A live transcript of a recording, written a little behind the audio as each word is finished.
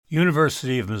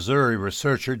University of Missouri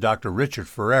researcher Dr. Richard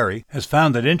Ferreri has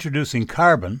found that introducing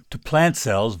carbon to plant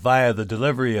cells via the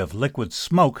delivery of liquid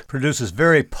smoke produces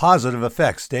very positive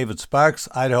effects. David Sparks,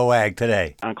 Idaho Ag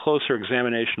Today. On closer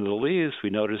examination of the leaves, we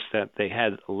noticed that they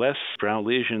had less brown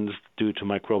lesions due to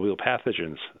microbial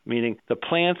pathogens, meaning the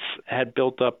plants had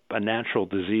built up a natural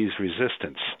disease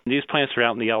resistance. These plants are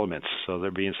out in the elements, so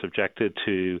they're being subjected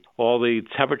to all the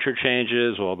temperature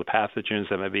changes, all the pathogens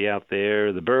that might be out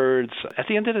there, the birds. At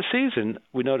the end of the season,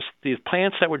 we noticed these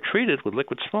plants that were treated with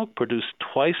liquid smoke produced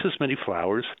twice as many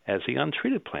flowers as the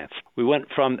untreated plants. We went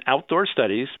from outdoor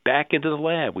studies back into the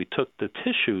lab. We took the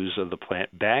tissues of the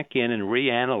plant back in and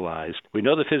reanalyzed. We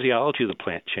know the physiology of the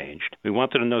plant changed. We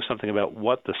wanted to know something about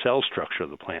what the cell structure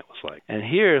of the plant was like. And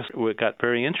here's where it got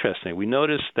very interesting. We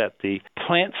noticed that the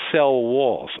plant cell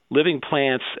walls, living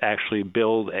plants actually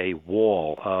build a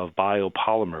wall of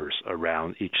biopolymers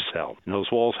around each cell. And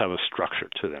those walls have a structure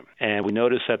to them. And we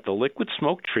noticed that the liquid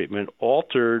smoke treatment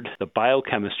altered the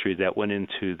biochemistry that went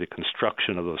into the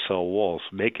construction of those cell walls,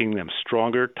 making them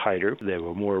stronger, tighter. They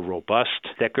were more robust,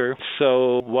 thicker.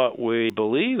 So what we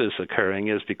believe is occurring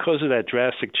is because of that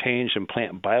drastic change in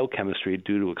plant biochemistry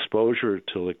due to exposure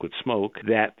to liquid smoke,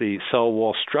 that the cell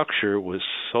wall structure was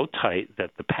so tight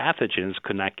that the pathogens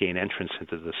could not gain entrance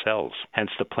into the cells. Hence,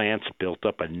 the plants built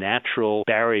up a natural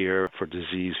barrier for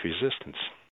disease resistance.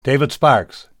 David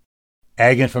Sparks,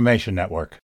 Ag Information Network.